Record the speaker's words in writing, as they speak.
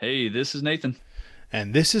Hey, this is Nathan.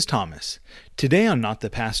 And this is Thomas. Today on Not the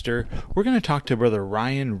Pastor, we're going to talk to Brother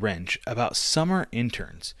Ryan Wrench about summer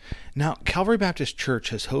interns. Now, Calvary Baptist Church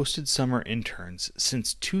has hosted summer interns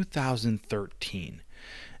since 2013.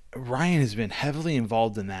 Ryan has been heavily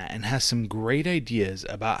involved in that and has some great ideas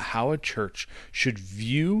about how a church should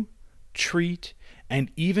view, treat, and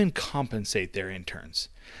even compensate their interns.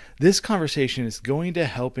 This conversation is going to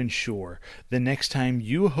help ensure the next time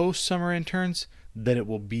you host summer interns that it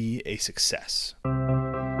will be a success.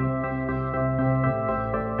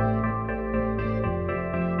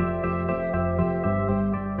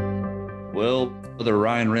 Well, Brother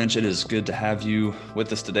Ryan Wrench, it is good to have you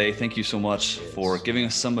with us today. Thank you so much for giving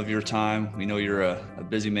us some of your time. We know you're a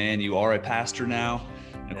busy man. You are a pastor now.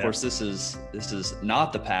 And of course, this is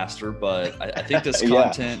not the pastor, but I think this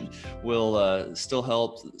content will still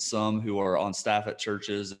help some who are on staff at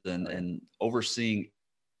churches and overseeing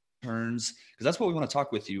interns, because that's what we want to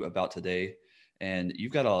talk with you about today. And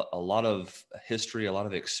you've got a lot of history, a lot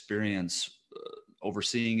of experience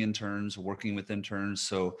overseeing interns, working with interns.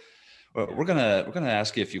 So we're gonna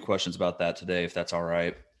ask you a few questions about that today, if that's all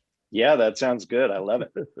right. Yeah, that sounds good. I love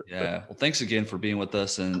it. Yeah. Well, thanks again for being with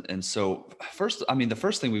us. And so first, the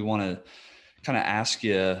first thing we want to kind of ask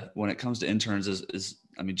you when it comes to interns is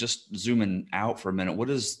just zooming out for a minute.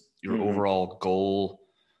 What is your overall goal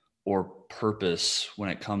or purpose when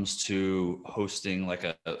it comes to hosting, like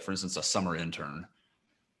for instance, a summer intern?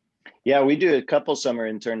 Yeah, we do a couple summer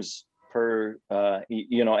interns per,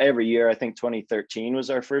 every year. I think 2013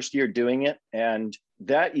 was our first year doing it. And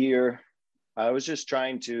that year, I was just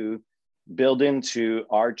trying to build into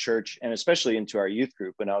our church and especially into our youth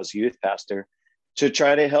group when I was youth pastor to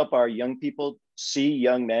try to help our young people see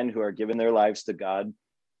young men who are giving their lives to God,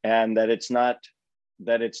 and that it's not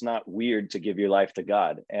weird to give your life to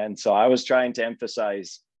God. And so I was trying to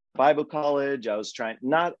emphasize Bible college. I was trying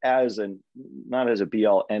not as a be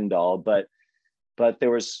all end all, but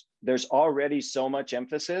there's already so much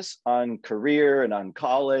emphasis on career and on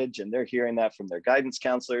college, and they're hearing that from their guidance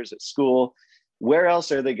counselors at school. Where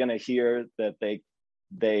else are they going to hear that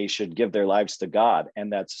they should give their lives to God?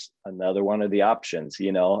 And that's another one of the options,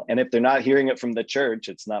 And if they're not hearing it from the church,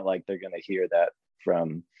 it's not like they're going to hear that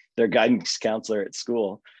from their guidance counselor at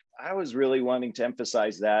school. I was really wanting to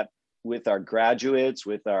emphasize that with our graduates,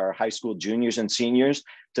 with our high school juniors and seniors,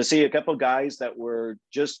 to see a couple guys that were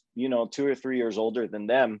just, 2 or 3 years older than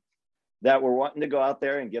them that were wanting to go out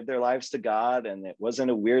there and give their lives to God. And it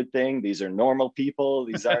wasn't a weird thing. These are normal people.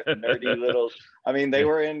 These aren't nerdy little, they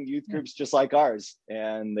were in youth groups just like ours.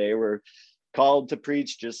 And they were called to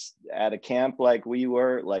preach just at a camp like we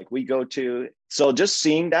go to. So just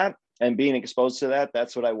seeing that and being exposed to that,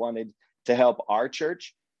 that's what I wanted to help our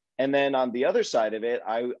church. And then on the other side of it,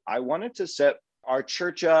 I wanted to set our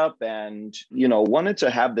church up and, wanted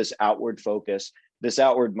to have this outward focus, this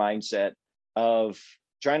outward mindset of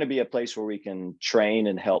trying to be a place where we can train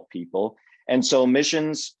and help people. And so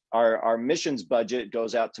missions, our missions budget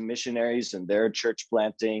goes out to missionaries and their church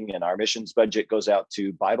planting, and our missions budget goes out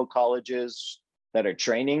to Bible colleges that are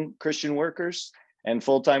training Christian workers and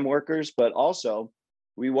full-time workers. But also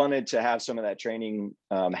we wanted to have some of that training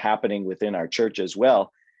happening within our church as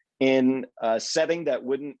well, in a setting that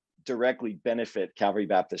wouldn't directly benefit Calvary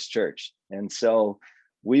Baptist Church. And so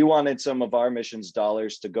we wanted some of our missions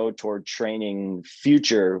dollars to go toward training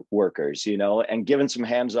future workers, and give them some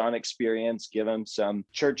hands-on experience, give them some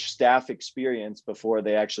church staff experience before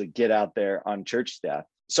they actually get out there on church staff.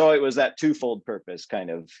 So it was that twofold purpose,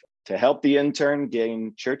 kind of to help the intern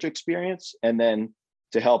gain church experience, and then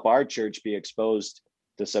to help our church be exposed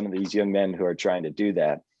to some of these young men who are trying to do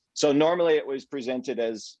that. So normally it was presented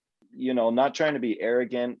as, not trying to be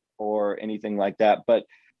arrogant or anything like that, but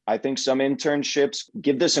I think some internships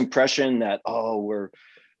give this impression that,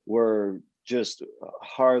 we're just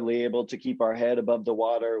hardly able to keep our head above the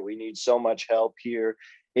water. We need so much help here.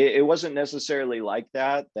 It wasn't necessarily like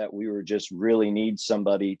that we were just really need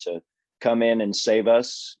somebody to come in and save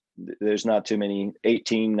us. There's not too many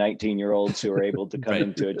 18, 19-year-olds who are able to come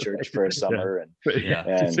into a church for a summer and for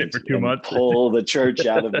 2 months. Pull the church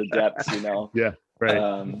out of the depths, Yeah.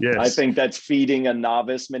 Right. Yes. I think that's feeding a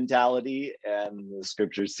novice mentality, and the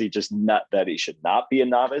scriptures teach us not that he should not be a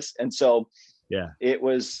novice. And so it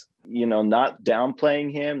was, not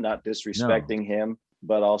downplaying him, not disrespecting him,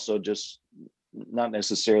 but also just not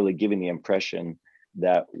necessarily giving the impression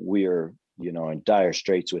that we're, in dire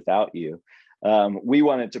straits without you. We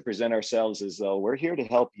wanted to present ourselves as though we're here to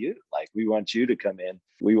help you. Like, we want you to come in.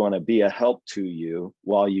 We want to be a help to you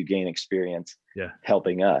while you gain experience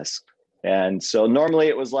helping us. And so normally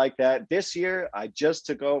it was like that. This year, I just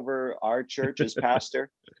took over our church as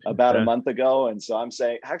pastor about a month ago. And so I'm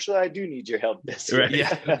saying, actually, I do need your help this year. Right.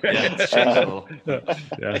 Yeah. It's changed a little.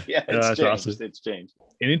 Yeah, it's that's changed. awesome. It's changed.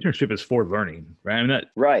 An internship is for learning, right? I mean, that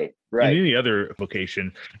Right. in any other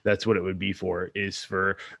vocation, that's what it would be for, is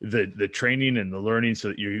for the training and the learning so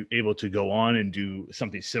that you're able to go on and do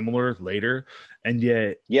something similar later. And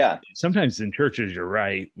yet, sometimes in churches, you're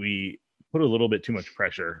right, we put a little bit too much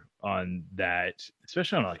pressure on that,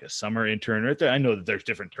 especially on like a summer intern. Right there, I know that there's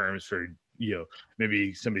different terms for,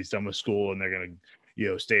 maybe somebody's done with school and they're going to,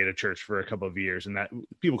 stay at a church for a couple of years, and that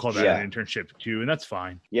people call that an internship too, and that's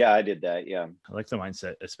fine. Yeah, I did that. Yeah, I like the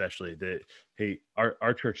mindset, especially that, hey,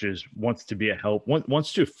 our churches wants to be a help,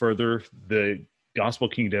 wants to further the gospel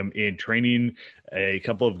kingdom in training a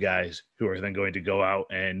couple of guys who are then going to go out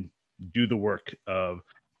and do the work of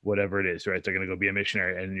whatever it is, right? They're going to go be a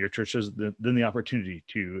missionary, and your church has then the opportunity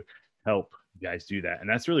to help guys do that. And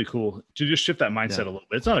that's really cool to just shift that mindset a little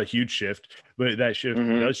bit. It's not a huge shift, but that shift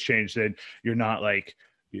does change. Then you're not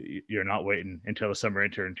waiting until the summer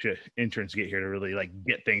interns get here to really like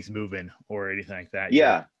get things moving or anything like that.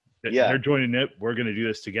 They're joining it. We're going to do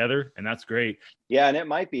this together, and that's great. Yeah, and it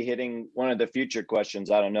might be hitting one of the future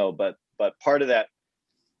questions. I don't know, but part of that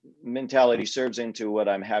mentality serves into what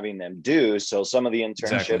I'm having them do. So some of the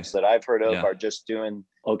internships that I've heard of are just doing,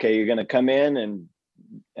 okay, you're going to come in and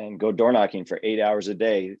go door knocking for 8 hours a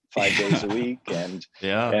day, 5 days a week.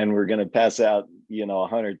 And we're going to pass out,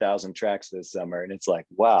 100,000 tracts this summer. And it's like,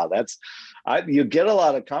 wow, you get a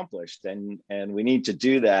lot accomplished, and we need to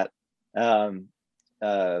do that.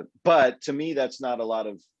 But to me, that's not a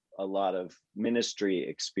lot of ministry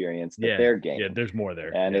experience that they're gaining. Yeah, there's more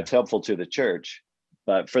there. And it's helpful to the church.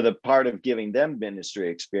 But for the part of giving them ministry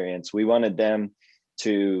experience, we wanted them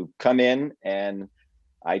to come in, and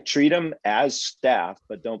I treat them as staff,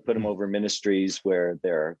 but don't put them over ministries where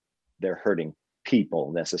they're hurting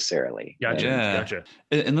people necessarily. Gotcha.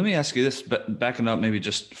 And let me ask you this, but backing up maybe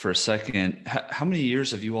just for a second, how many years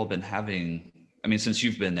have you all been having? I mean, since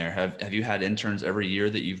you've been there, have you had interns every year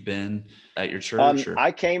that you've been at your church?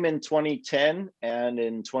 I came in 2010, and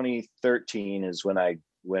in 2013 is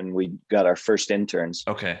when we got our first interns.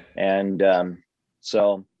 Okay. And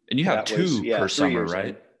so. And you have two per summer,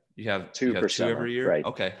 right? You have two per summer every year? Right.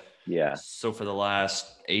 Okay. Yeah. So for the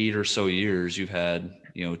last 8 or so years, you've had,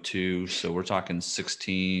 2. So we're talking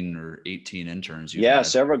 16 or 18 interns.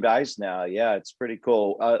 Several guys now. Yeah, it's pretty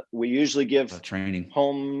cool. We usually give training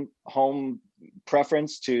home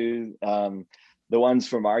preference to the ones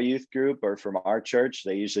from our youth group or from our church.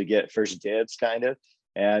 They usually get first dibs kind of.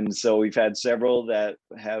 And so we've had several that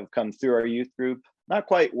have come through our youth group, not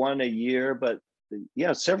quite one a year, but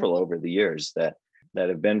several over the years that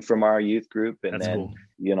have been from our youth group. And that's then,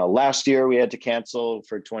 cool. Last year we had to cancel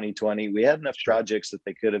for 2020. We had enough projects that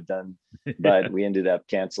they could have done, but we ended up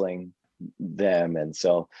canceling them. And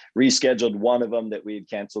so rescheduled one of them that we had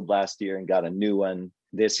canceled last year and got a new one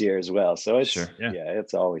this year as well. So it's,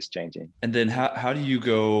 it's always changing. And then how do you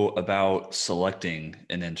go about selecting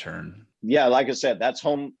an intern? Yeah, like I said, that's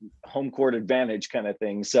home court advantage kind of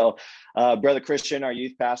thing. So Brother Christian, our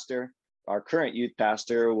youth pastor, our current youth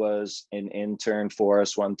pastor, was an intern for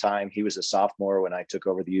us one time. He was a sophomore when I took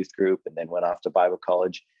over the youth group, and then went off to Bible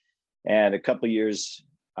college. And a couple of years,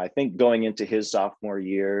 I think going into his sophomore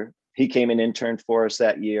year, he came and interned for us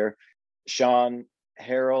that year. Sean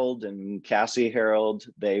Harold and Cassie Harold,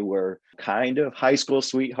 they were kind of high school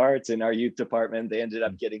sweethearts in our youth department. They ended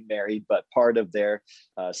up getting married, but part of their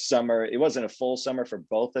summer, it wasn't a full summer for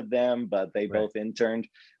both of them, but they both interned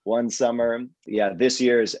one summer. Yeah, this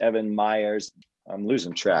year is Evan Myers. I'm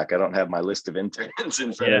losing track. I don't have my list of interns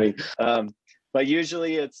in front of me. But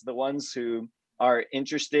usually it's the ones who are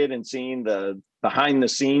interested in seeing the behind the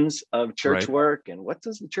scenes of church work and what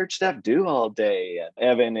does the church staff do all day.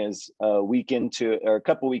 Evan is a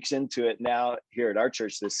couple weeks into it now here at our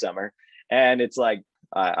church this summer, and it's like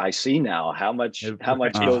I see now how much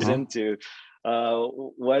goes into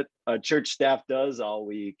what a church staff does all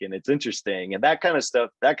week, and it's interesting, and that kind of stuff,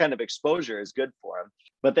 that kind of exposure is good for them.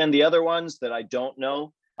 But then the other ones that I don't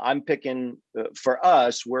know, I'm picking for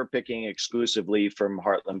us, we're picking exclusively from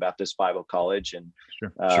Heartland Baptist Bible College. And,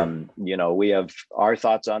 we have our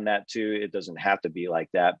thoughts on that too. It doesn't have to be like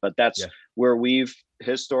that, but that's where we've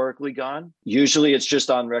historically gone. Usually it's just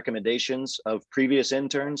on recommendations of previous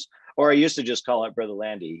interns, Or I used to just call it Brother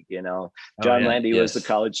Landy, John Landy was the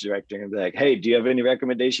college director, and be like, hey, do you have any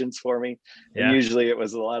recommendations for me? And usually it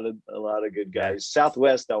was a lot of good guys.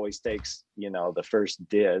 Southwest always takes, the first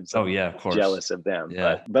dibs. Oh yeah, of course. Jealous of them.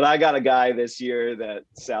 Yeah. But I got a guy this year that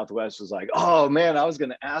Southwest was like, oh man, I was going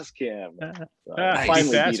to ask him. So I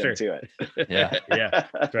finally beat him to it. Yeah.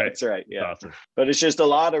 That's right. That's right. Yeah. Awesome. But it's just a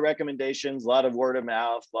lot of recommendations, a lot of word of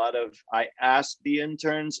mouth, I ask the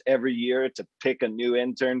interns every year to pick a new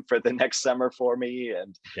intern for the next summer for me.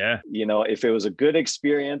 And, if it was a good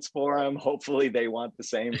experience for them, hopefully they want the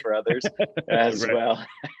same for others as well.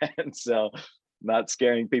 And so not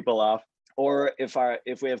scaring people off. Or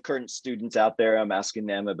if we have current students out there, I'm asking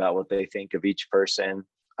them about what they think of each person.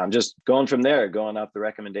 I'm just going from there, going off the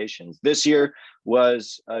recommendations. This year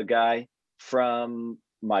was a guy from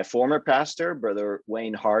my former pastor, Brother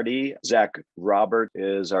Wayne Hardy. Zach Robert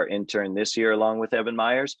is our intern this year, along with Evan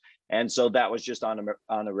Myers. And so that was just on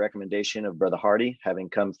a recommendation of Brother Hardy, having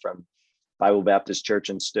come from Bible Baptist Church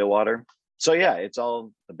in Stillwater. So yeah, it's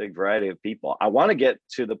all a big variety of people. I want to get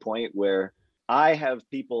to the point where I have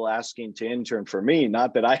people asking to intern for me,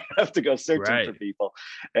 not that I have to go searching for people.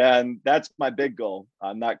 And that's my big goal.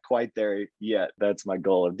 I'm not quite there yet. That's my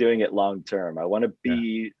goal of doing it long term. I want to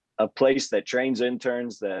be a place that trains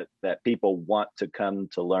interns that people want to come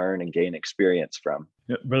to learn and gain experience from.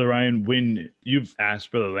 Brother Ryan, when you've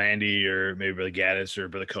asked Brother Landy or maybe Brother Gaddis or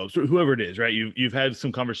Brother Copes or whoever it is, right? You've had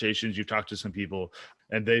some conversations, you've talked to some people,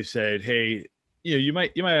 and they've said, hey, you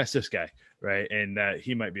might ask this guy, right? And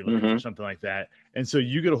he might be looking for something like that. And so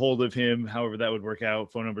you get a hold of him, however that would work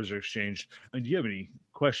out. Phone numbers are exchanged. And do you have any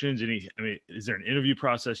questions? Is there an interview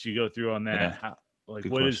process you go through on that? Yeah.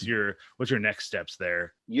 What's your next steps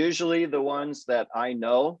there? Usually the ones that I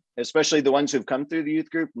know, especially the ones who've come through the youth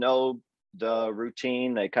group, know the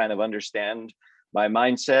routine. They kind of understand my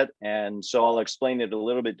mindset. And so I'll explain it a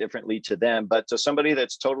little bit differently to them. But to somebody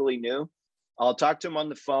that's totally new, I'll talk to them on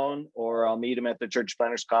the phone, or I'll meet them at the Church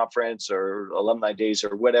Planners Conference or Alumni Days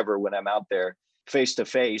or whatever when I'm out there face to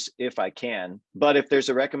face, if I can. But if there's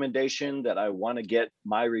a recommendation that I want to get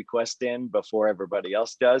my request in before everybody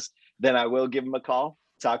else does, then I will give them a call,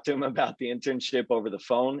 talk to them about the internship over the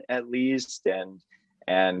phone at least,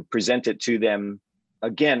 and present it to them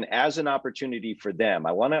again as an opportunity for them.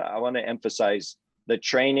 I want to emphasize the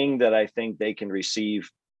training that I think they can receive,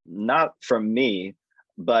 not from me,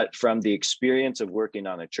 but from the experience of working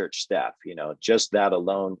on a church staff. Just that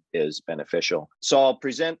alone is beneficial. So I'll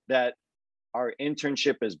present that our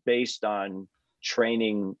internship is based on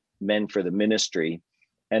training men for the ministry,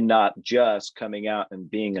 and not just coming out and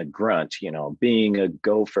being a grunt, being a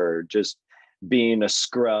gopher, just being a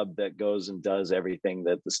scrub that goes and does everything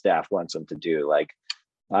that the staff wants them to do. Like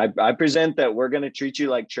I present that we're going to treat you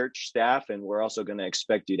like church staff, and we're also going to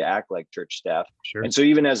expect you to act like church staff. Sure. And so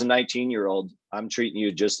even as a 19-year-old, I'm treating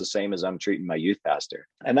you just the same as I'm treating my youth pastor.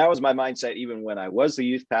 And that was my mindset. Even when I was the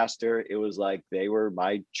youth pastor, it was like they were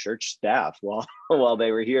my church staff while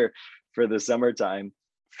they were here for the summertime.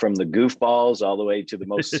 From the goofballs all the way to the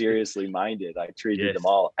most seriously minded, I treated them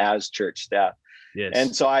all as church staff. Yes.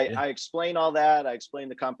 And so I explain all that. I explain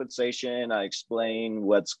the compensation. I explain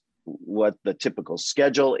what the typical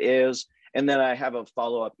schedule is. And then I have a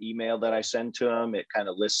follow-up email that I send to them. It kind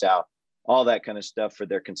of lists out all that kind of stuff for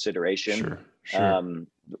their consideration. Sure.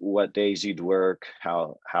 What days you'd work,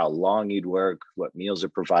 how long you'd work, what meals are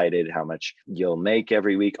provided, how much you'll make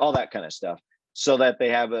every week, all that kind of stuff, so that they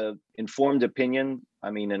have an informed opinion.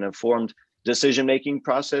 An informed decision-making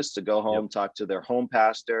process to go home, talk to their home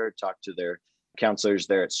pastor, talk to their counselors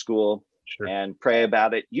there at school, and pray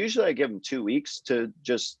about it. Usually I give them 2 weeks to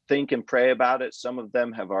just think and pray about it. Some of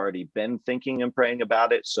them have already been thinking and praying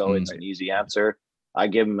about it, so it's an easy answer. I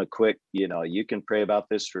give them a quick, you can pray about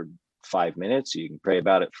this for 5 minutes. You can pray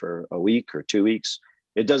about it for a week or 2 weeks.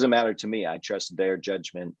 It doesn't matter to me. I trust their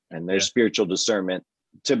judgment and their spiritual discernment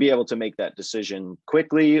to be able to make that decision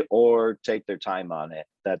quickly or take their time on it.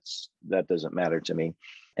 That doesn't matter to me.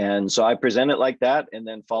 And so I present it like that and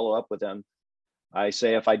then follow up with them. I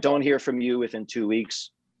say, if I don't hear from you within 2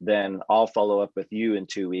 weeks, then I'll follow up with you in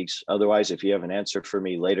 2 weeks. Otherwise, if you have an answer for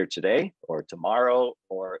me later today or tomorrow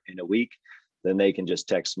or in a week, then they can just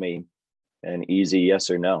text me an easy yes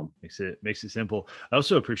or no. Makes it simple. I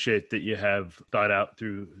also appreciate that you have thought out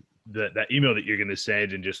through that email that you're going to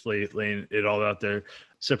send and just laying it all out there.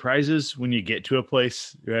 Surprises when you get to a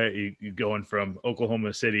place, right? You going from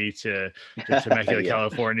Oklahoma City to Temecula,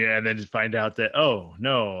 California, and then just find out that, oh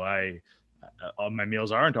no, all my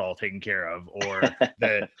meals aren't all taken care of, or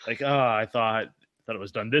that I thought it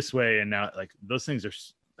was done this way, and now like those things are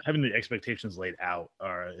having the expectations laid out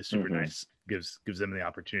is super nice. Gives them the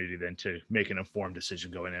opportunity then to make an informed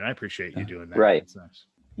decision going in. I appreciate you doing that. Right. That's nice.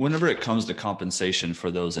 Whenever it comes to compensation for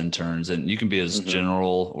those interns, and you can be as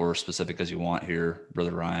general or specific as you want here,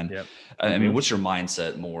 Brother Ryan. Yep. I mean, what's your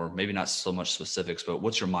mindset more? Maybe not so much specifics, but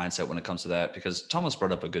what's your mindset when it comes to that? Because Thomas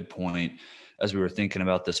brought up a good point as we were thinking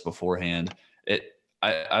about this beforehand.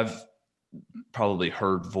 I've probably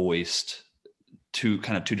heard voiced two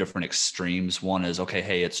different extremes. One is, okay,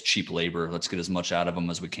 hey, it's cheap labor. Let's get as much out of them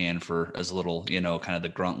as we can for as little, kind of the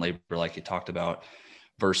grunt labor like you talked about,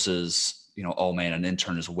 versus, oh man, an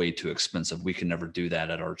intern is way too expensive. We can never do that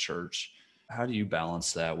at our church. How do you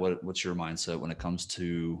balance that? What's your mindset when it comes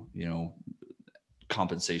to,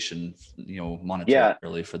 compensation,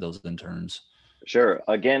 monetarily for those interns? Sure.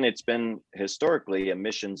 Again, it's been historically a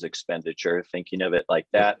missions expenditure. Thinking of it like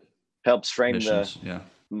that helps frame the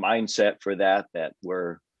mindset for that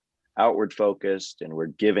we're outward focused and we're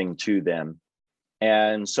giving to them.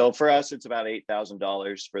 And so for us, it's about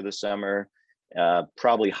 $8,000 for the summer,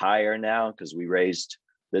 probably higher now because we raised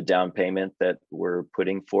the down payment that we're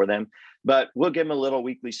putting for them. But we'll give them a little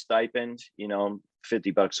weekly stipend,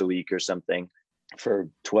 $50 a week or something for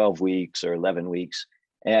 12 weeks or 11 weeks.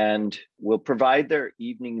 And we'll provide their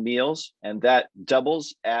evening meals, and that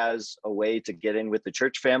doubles as a way to get in with the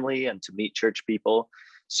church family and to meet church people.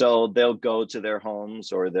 So they'll go to their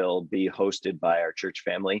homes or they'll be hosted by our church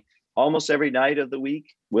family almost every night of the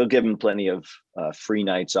week. We'll give them plenty of free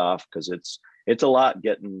nights off because it's a lot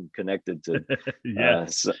getting connected to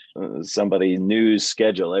somebody's news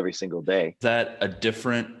schedule every single day. Is that a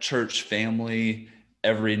different church family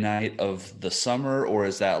every night of the summer, or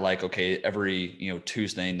is that like, okay, every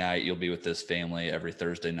Tuesday night you'll be with this family, every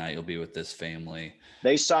Thursday night you'll be with this family?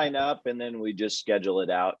 They sign up and then we just schedule it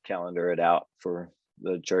out, calendar it out for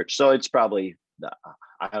the church. So it's probably,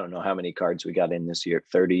 I don't know how many cards we got in this year,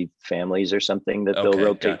 30 families or something that they'll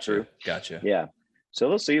rotate through. Gotcha. Yeah. So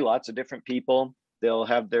they'll see lots of different people. They'll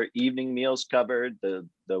have their evening meals covered. The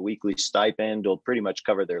weekly stipend will pretty much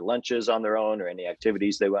cover their lunches on their own or any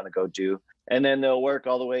activities they want to go do. And then they'll work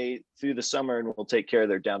all the way through the summer and we'll take care of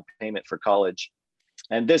their down payment for college.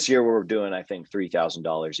 And this year we're doing, I think,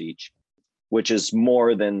 $3,000 each, which is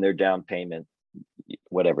more than their down payment,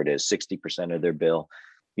 whatever it is, 60% of their bill.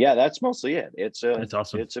 Yeah, that's mostly it. That's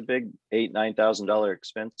awesome. It's a big $8,000-9,000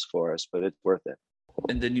 expense for us, but it's worth it.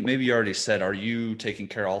 And then you already said, are you taking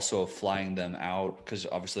care also of flying them out? Because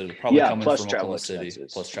obviously they're probably coming from Oklahoma City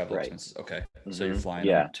plus travel expenses. Okay. So you're flying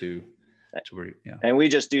them to where, And we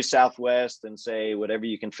just do Southwest and say, whatever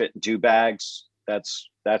you can fit in 2 bags, that's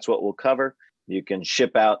what we'll cover. You can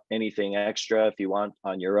ship out anything extra if you want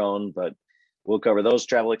on your own, but we'll cover those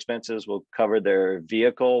travel expenses. We'll cover their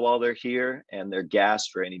vehicle while they're here and their gas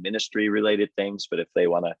for any ministry related things. But if they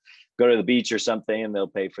want to go to the beach or something, they'll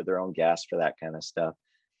pay for their own gas for that kind of stuff.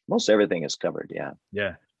 Most everything is covered. Yeah.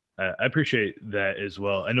 Yeah. I appreciate that as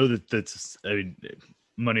well. I know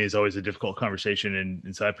money is always a difficult conversation.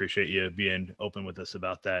 And so I appreciate you being open with us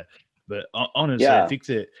about that. But honestly, I think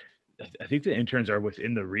the interns are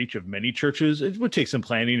within the reach of many churches. It would take some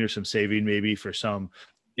planning or some saving maybe for some.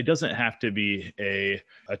 It doesn't have to be a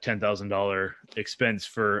 $10,000 expense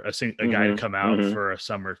for a guy to come out for a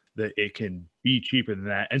summer. That it can be cheaper than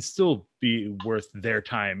that and still be worth their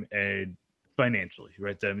time and financially,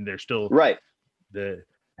 right? I mean, they're still right.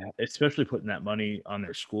 Especially putting that money on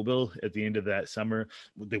their school bill at the end of that summer.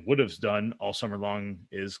 What they would have done all summer long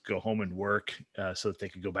is go home and work so that they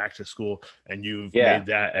could go back to school. And you've made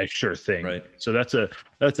that a sure thing, right? So that's a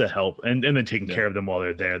help, and then taking care of them while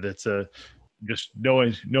they're there. That's just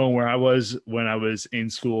knowing where I was when I was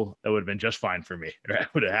in school, that would have been just fine for me. I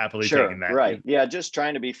would have happily taken that. Right. Yeah. Just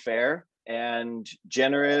trying to be fair and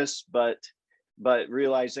generous, but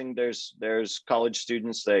realizing there's college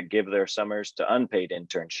students that give their summers to unpaid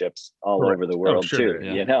internships all over the world too,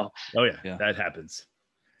 Oh yeah, that happens.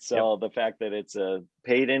 So the fact that it's a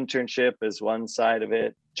paid internship is one side of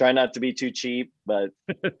it. Try not to be too cheap, but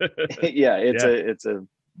it's a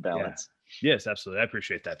balance. Yeah. Yes, absolutely. I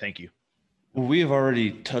appreciate that. Thank you. We have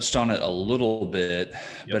already touched on it a little bit,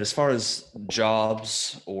 but as far as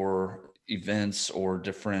jobs or events or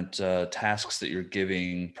different tasks that you're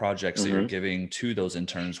giving, projects that you're giving to those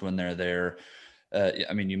interns when they're there,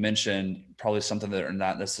 I mean, you mentioned probably something that are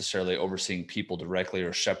not necessarily overseeing people directly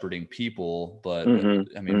or shepherding people, but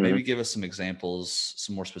I mean, maybe give us some examples,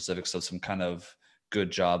 some more specifics of some kind of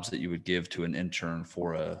good jobs that you would give to an intern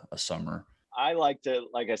for a summer. I like to,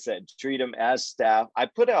 like I said, treat them as staff. I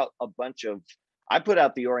put out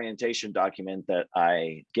the orientation document that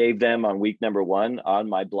I gave them on week number 1 on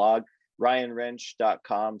my blog,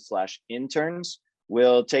 ryanwrench.com/interns.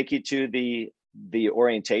 Will take you to the the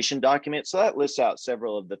orientation document. So that lists out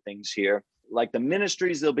several of the things here, like the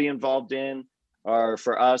ministries they'll be involved in are,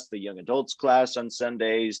 for us, the young adults class on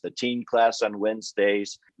Sundays, the teen class on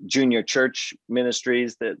Wednesdays, junior church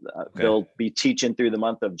ministries that they'll be teaching through the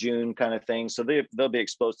month of June, kind of thing. So they'll be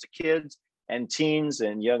exposed to kids and teens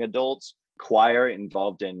and young adults. Choir,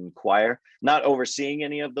 involved in choir, not overseeing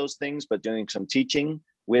any of those things, but doing some teaching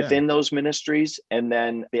within those ministries. And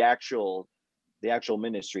then the actual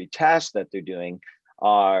ministry tasks that they're doing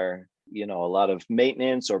are, a lot of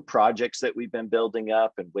maintenance or projects that we've been building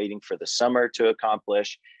up and waiting for the summer to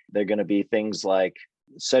accomplish. They're going to be things like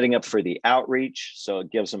setting up for the outreach. So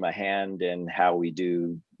it gives them a hand in how we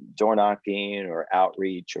do door knocking or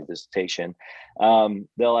outreach or visitation.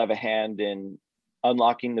 They'll have a hand in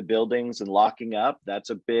unlocking the buildings and locking up.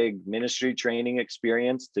 That's a big ministry training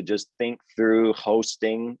experience, to just think through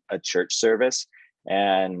hosting a church service.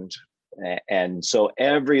 And so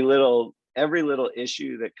every little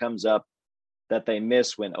issue that comes up that they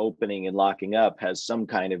miss when opening and locking up has some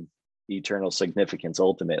kind of eternal significance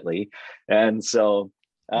ultimately. And so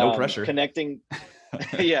no pressure. Connecting.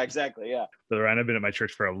 Yeah, exactly. Yeah. Brother Ryan, I've been at my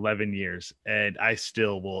church for 11 years, and I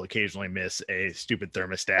still will occasionally miss a stupid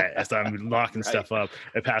thermostat as I'm locking stuff up.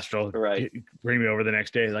 A pastor will bring me over the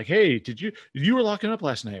next day, like, "Hey, you were locking up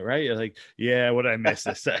last night, right?" You're like, "Yeah, what did I miss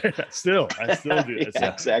this?" I still do.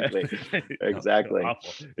 Yeah, exactly.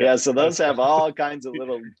 Yeah. So those have all kinds of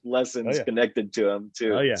little lessons connected to them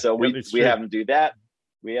too. So we have them do that.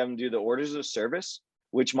 We have them do the orders of service,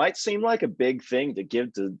 which might seem like a big thing to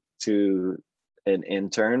give to an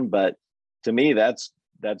intern, but to me that's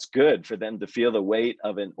good for them to feel the weight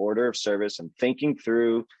of an order of service and thinking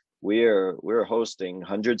through, we're hosting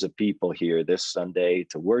hundreds of people here this Sunday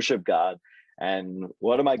to worship God, and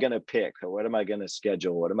what am I going to pick, or what am I going to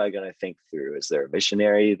schedule, what am I going to think through? Is there a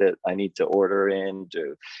missionary that I need to order in?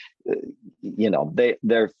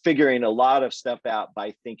 They're figuring a lot of stuff out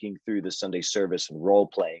by thinking through the Sunday service and role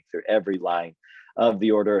playing through every line of the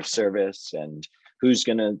order of service, and who's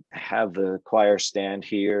going to have the choir stand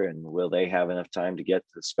here, and will they have enough time to get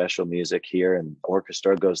the special music here, and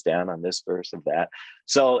orchestra goes down on this verse of that.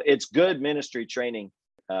 So it's good ministry training.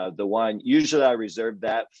 The one usually I reserve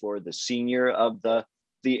that for the senior of the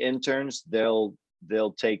interns. They'll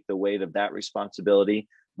take the weight of that responsibility,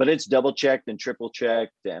 but it's double checked and triple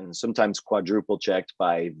checked and sometimes quadruple checked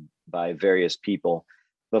by various people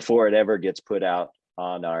before it ever gets put out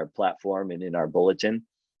on our platform and in our bulletin.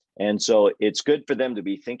 And so it's good for them to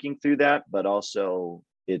be thinking through that, but also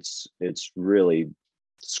it's really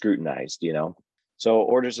scrutinized, So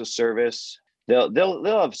orders of service,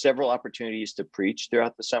 they'll have several opportunities to preach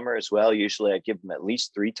throughout the summer as well. Usually I give them at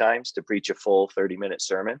least 3 times to preach a full 30-minute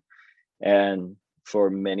sermon. And for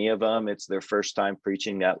many of them, it's their first time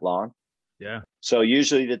preaching that long. Yeah. So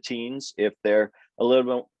usually the teens, if they're a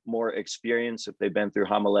little bit more experienced, if they've been through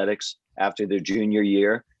homiletics after their junior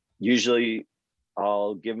year, usually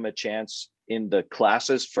I'll give them a chance in the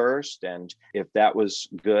classes first, and if that was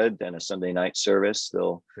good, then a Sunday night service.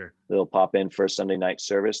 They'll pop in for a Sunday night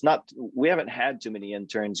service. We haven't had too many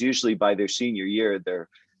interns. Usually by their senior year,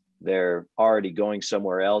 they're already going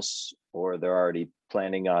somewhere else, or they're already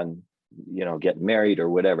planning on getting married or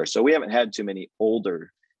whatever. So we haven't had too many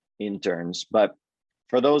older interns, but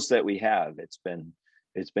for those that we have, it's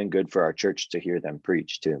been good for our church to hear them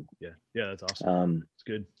preach too. Yeah, that's awesome. It's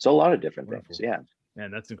good. So a lot of different things. Yeah. Man,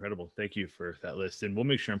 that's incredible. Thank you for that list. And we'll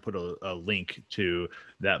make sure and put a link to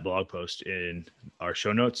that blog post in our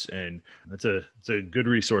show notes. And it's a good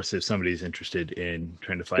resource if somebody's interested in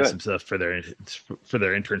trying to find some stuff for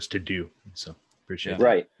their interns to do. So appreciate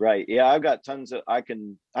it. Right. Yeah, I've got tons of, I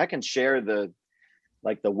can share the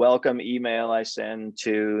welcome email I send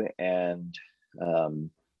to, and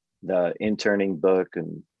the interning book,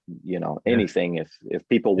 and anything if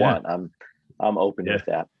people want, I'm open with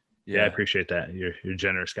that. Yeah, I appreciate that. You're a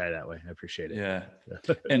generous guy that way. I appreciate it. Yeah.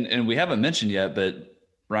 And we haven't mentioned yet, but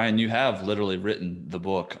Ryan, you have literally written the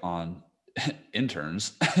book on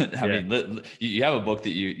interns. I mean, you have a book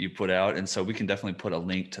that you put out, and so we can definitely put a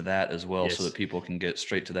link to that as well, so that people can get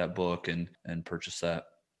straight to that book and purchase that.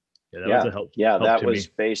 Yeah, that was a help. Yeah, that was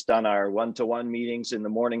based on our one-to-one meetings in the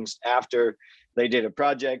mornings after they did a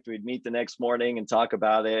project. We'd meet the next morning and talk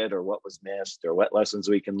about it, or what was missed, or what lessons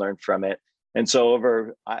we can learn from it. And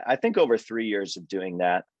so I think over 3 years of doing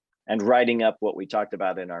that and writing up what we talked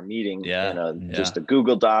about in our meeting, just a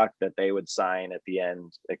Google Doc that they would sign at the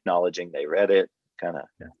end, acknowledging they read it, kind of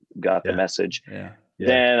got the message.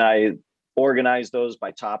 Then I organized those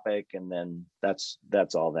by topic, and then that's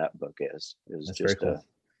all that book is just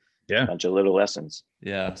Yeah. bunch of little lessons.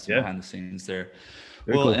 Yeah, some behind the scenes there.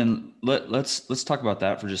 Very Well, cool. and let's talk about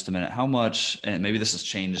that for just a minute. How much, and maybe this has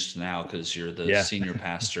changed now because you're the senior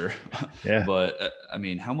pastor, Yeah. but I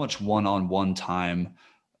mean, how much one-on-one time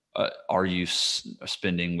are you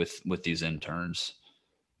spending with these interns?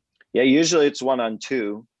 Yeah, usually it's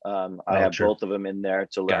 1-on-2. I have sure. both of them in there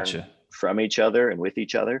to learn Gotcha. from each other and with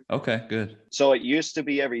each other. Okay, good. So it used to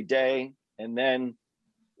be every day, and then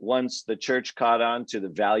once the church caught on to the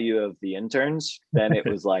value of the interns, then it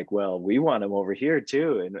was like, well, we want them over here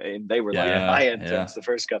too. And they were like my interns the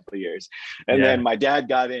first couple of years. And then my dad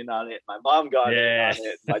got in on it. My mom got in on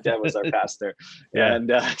it. My dad was our pastor.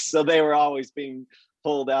 And so they were always being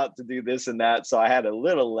pulled out to do this and that. So I had a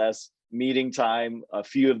little less meeting time, a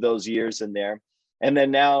few of those years in there. And then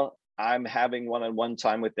now I'm having one-on-one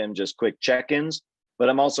time with them, just quick check-ins, but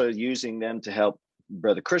I'm also using them to help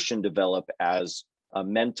Brother Christian develop as a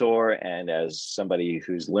mentor and as somebody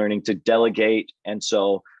who's learning to delegate. And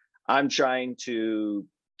so I'm trying to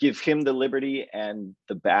give him the liberty and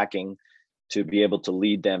the backing to be able to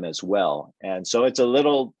lead them as well. And so it's a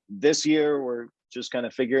little, this year, we're just kind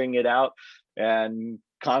of figuring it out and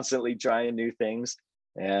constantly trying new things.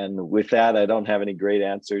 And with that, I don't have any great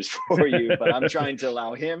answers for you, but I'm trying to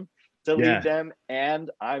allow him to lead them, and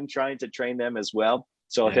I'm trying to train them as well.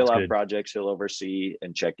 So he'll have projects he'll oversee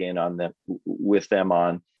and check in on them with them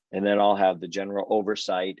on, and then I'll have the general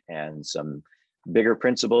oversight and some bigger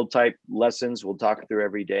principle type lessons we'll talk through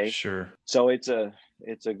every day. Sure. So it's a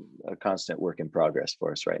constant work in progress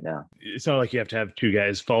for us right now. It's not like you have to have two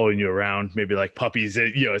guys following you around, maybe like puppies.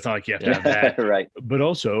 It's not like you have to have that. Right. But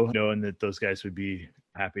also knowing that those guys would be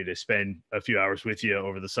happy to spend a few hours with you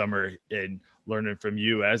over the summer and learning from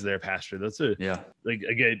you as their pastor. That's like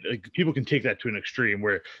people can take that to an extreme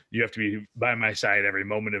where you have to be by my side every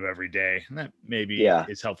moment of every day. And that maybe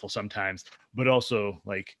is helpful sometimes, but also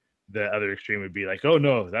like the other extreme would be like, oh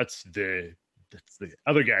no, that's the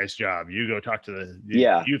other guy's job. You go talk to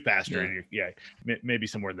the youth pastor and maybe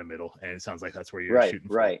somewhere in the middle. And it sounds like that's where you're shooting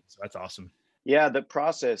for. Right. So that's awesome. Yeah. The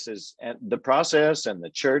process and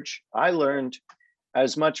the church, I learned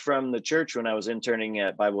as much from the church when I was interning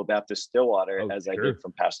at Bible Baptist Stillwater as I did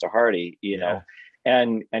from Pastor Hardy, you know,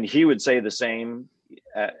 and he would say the same,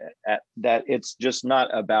 that it's just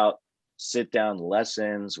not about sit down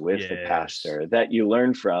lessons with the pastor that you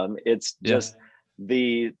learn from. It's just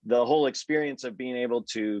the whole experience of being able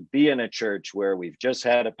to be in a church where we've just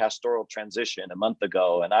had a pastoral transition a month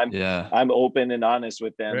ago, and I'm open and honest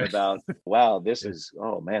with them about, wow, this is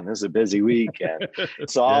a busy week. And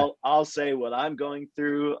so I'll say what I'm going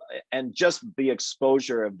through, and just the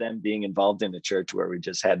exposure of them being involved in a church where we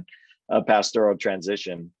just had a pastoral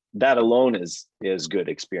transition, that alone is good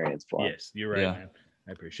experience for them. Yes, you're right, man.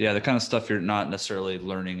 I appreciate the kind of stuff you're not necessarily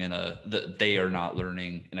learning they are not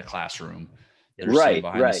learning in a classroom. They're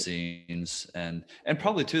behind the scenes, and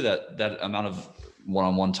probably too that amount of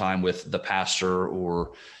one-on-one time with the pastor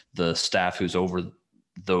or the staff who's over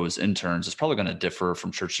those interns is probably going to differ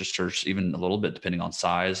from church to church, even a little bit depending on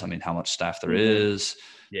size. I mean, how much staff there is.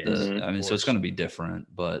 So it's going to be different,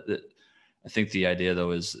 but I think the idea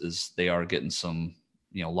though is they are getting some,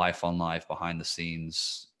 life on life behind the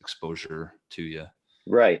scenes exposure to you.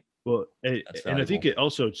 Right. Well, and I think it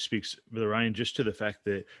also speaks, Brother Ryan, just to the fact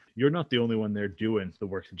that you're not the only one there doing the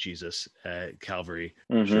work of Jesus at Calvary.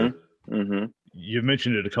 Mm-hmm. Mm-hmm. You've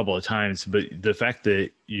mentioned it a couple of times, but the fact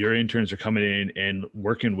that your interns are coming in and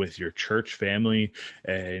working with your church family,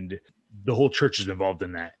 and the whole church is involved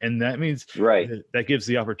in that. And that means that gives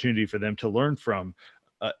the opportunity for them to learn from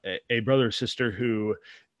a brother or sister who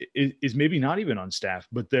is maybe not even on staff,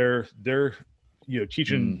 but they're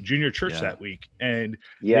teaching junior church that week, and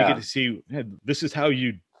they get to see, hey, this is how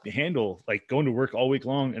you handle like going to work all week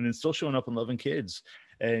long and then still showing up and loving kids.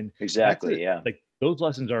 And like those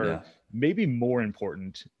lessons are maybe more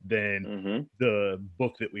important than the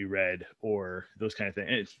book that we read or those kind of things.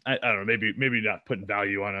 And it's, I don't know, maybe not putting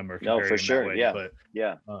value on them or comparing them that way,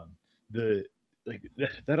 but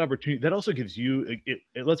that opportunity that also gives you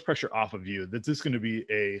it lets pressure off of you that this is going to be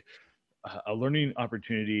a learning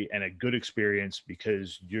opportunity and a good experience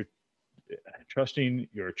because you're trusting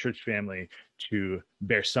your church family to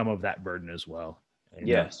bear some of that burden as well. And,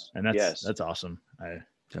 and that's awesome.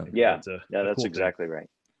 That's exactly right.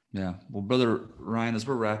 Yeah. Well, Brother Ryan, as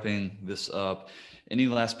we're wrapping this up, any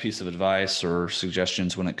last piece of advice or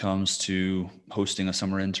suggestions when it comes to hosting a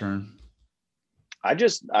summer intern? I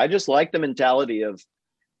just like the mentality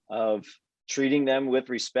of treating them with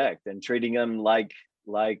respect and treating them like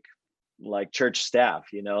church staff,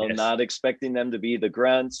 not expecting them to be the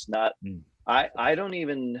grunts, I don't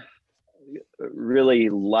even, really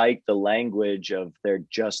like the language of they're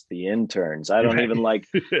just the interns. I don't even like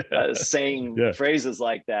saying phrases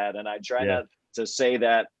like that. And I try not to say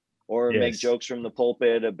that or make jokes from the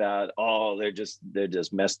pulpit about, oh, they're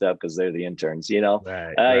just messed up because they're the interns. You know,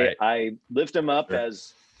 I lift them up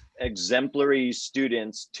as exemplary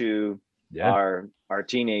students to our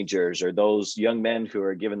teenagers or those young men who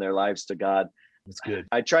are giving their lives to God. That's good.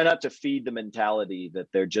 I try not to feed the mentality that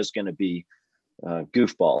they're just going to be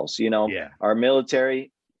goofballs. You know, our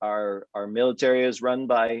military is run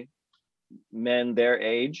by men their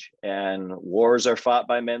age, and wars are fought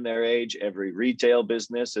by men their age. Every retail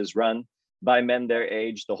business is run by men their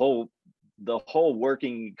age. The whole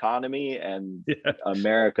working economy and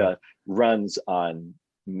America runs on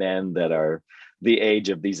men that are the age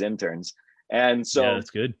of these interns. And so that's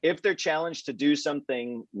good. If they're challenged to do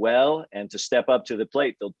something well and to step up to the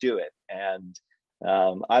plate, they'll do it. And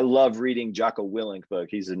I love reading Jocko Willink book.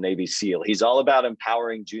 He's a Navy SEAL. He's all about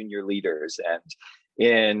empowering junior leaders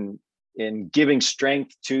and in giving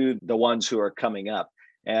strength to the ones who are coming up.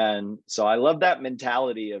 And so I love that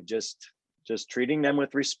mentality of just treating them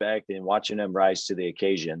with respect and watching them rise to the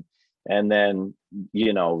occasion. And then,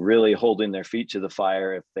 you know, really holding their feet to the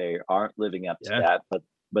fire if they aren't living up to that.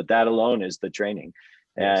 But that alone is the training.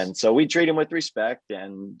 And so we treat them with respect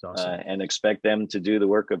and expect them to do the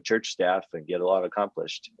work of church staff and get a lot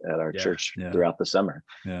accomplished at our church throughout the summer.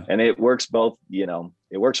 Yeah. And it works both, you know,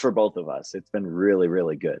 it works for both of us. It's been really,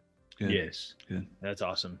 really good. Good. Yes. Good. That's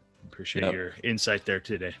awesome. Appreciate your insight there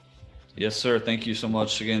today. Yes, sir. Thank you so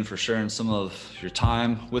much again for sharing some of your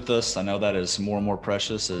time with us. I know that is more and more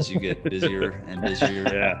precious as you get busier and busier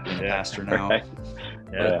being a pastor now. Right.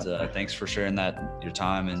 But thanks for sharing your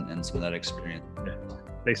time and some of that experience. Yeah.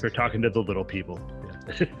 Thanks for talking to the little people.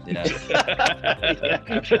 Yeah, that's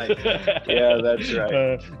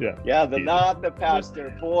right. Not the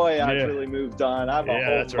pastor. Boy, I've really moved on. I'm a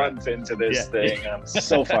whole month into this thing. I'm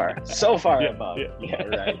so far above. Yeah,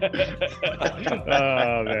 right.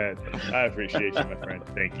 Oh man, I appreciate you, my friend.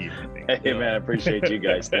 Thank you. Hey man, I appreciate you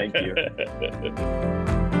guys. Thank you.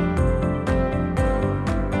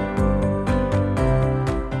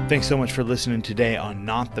 Thanks so much for listening today on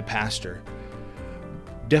Not the Pastor.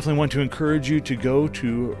 Definitely want to encourage you to go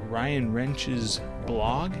to Ryan Wrench's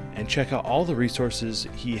blog and check out all the resources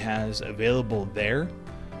he has available there.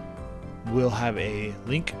 We'll have a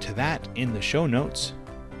link to that in the show notes.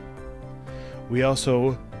 We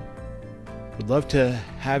also would love to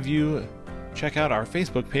have you check out our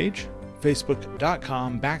Facebook page,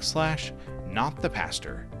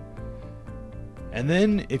 facebook.com/notthepastor. And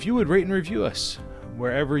then if you would rate and review us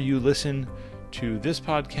wherever you listen to this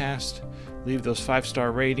podcast, leave those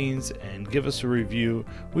 5-star ratings and give us a review.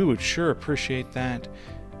 We would sure appreciate that.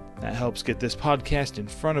 That helps get this podcast in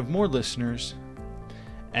front of more listeners.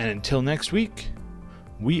 And until next week,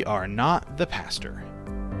 we are not the pastor.